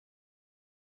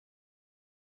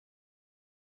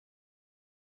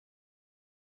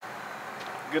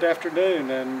Good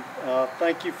afternoon, and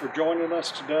thank you for joining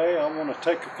us today. I want to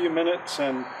take a few minutes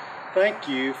and thank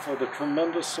you for the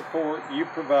tremendous support you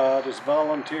provide as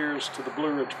volunteers to the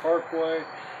Blue Ridge Parkway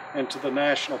and to the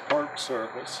National Park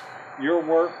Service. Your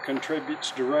work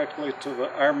contributes directly to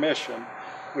our mission,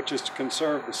 which is to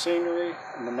conserve the scenery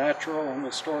and the natural and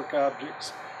historic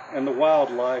objects and the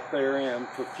wildlife therein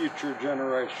for future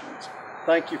generations.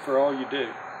 Thank you for all you do.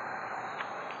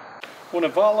 When a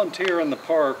volunteer in the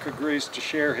park agrees to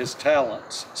share his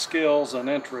talents, skills, and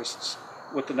interests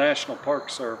with the National Park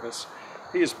Service,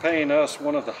 he is paying us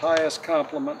one of the highest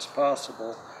compliments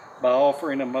possible by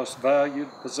offering a most valued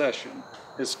possession,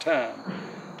 his time.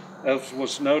 As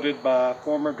was noted by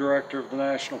former Director of the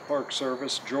National Park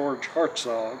Service, George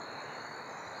Hartzog,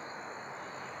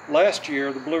 last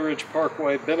year, the Blue Ridge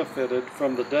Parkway benefited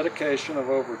from the dedication of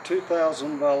over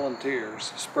 2,000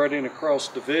 volunteers spreading across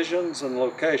divisions and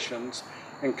locations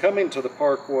and coming to the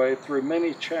parkway through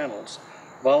many channels.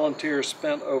 Volunteers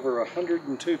spent over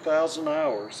 102,000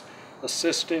 hours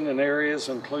assisting in areas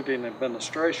including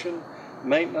administration,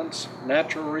 maintenance,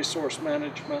 natural resource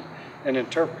management, and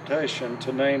interpretation,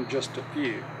 to name just a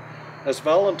few. As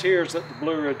volunteers at the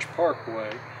Blue Ridge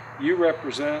Parkway, you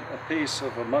represent a piece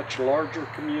of a much larger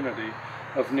community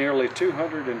of nearly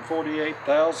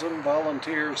 248,000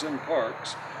 volunteers in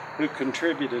parks who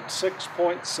contributed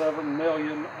 6.7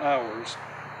 million hours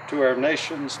to our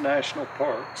nation's national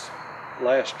parks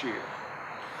last year.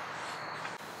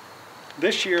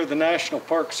 This year, the National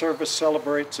Park Service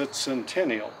celebrates its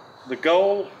centennial. The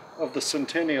goal of the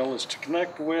centennial is to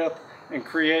connect with and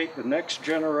create the next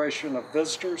generation of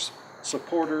visitors,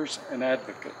 supporters, and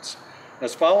advocates.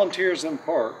 As volunteers in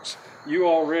parks, you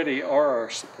already are our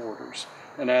supporters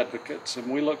and advocates,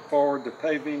 and we look forward to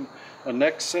paving a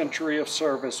next century of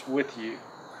service with you.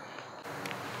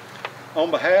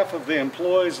 On behalf of the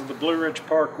employees of the Blue Ridge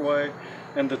Parkway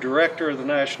and the Director of the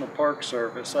National Park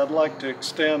Service, I'd like to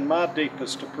extend my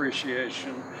deepest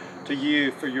appreciation to you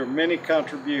for your many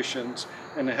contributions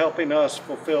in helping us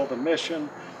fulfill the mission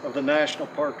of the National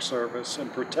Park Service in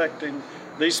protecting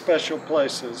these special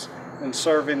places and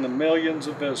serving the millions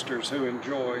of visitors who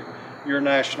enjoy your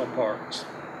national parks.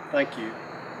 Thank you.